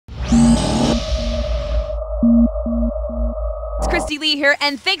It's Cristy Lee here,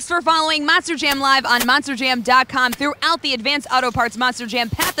 and thanks for following Monster Jam Live on MonsterJam.com throughout the Advanced Auto Parts Monster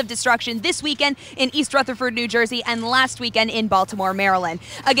Jam Path of Destruction this weekend in East Rutherford, New Jersey, and last weekend in Baltimore, Maryland.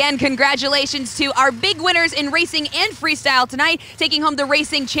 Again, congratulations to our big winners in racing and freestyle tonight. Taking home the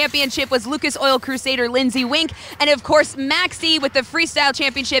racing championship was Lucas Oil Crusader Lindsey Wink, and of course, Maxie with the freestyle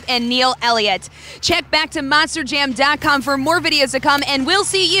championship and Neil Elliott. Check back to MonsterJam.com for more videos to come, and we'll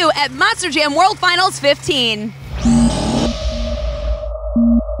see you at Monster Jam World Finals 15.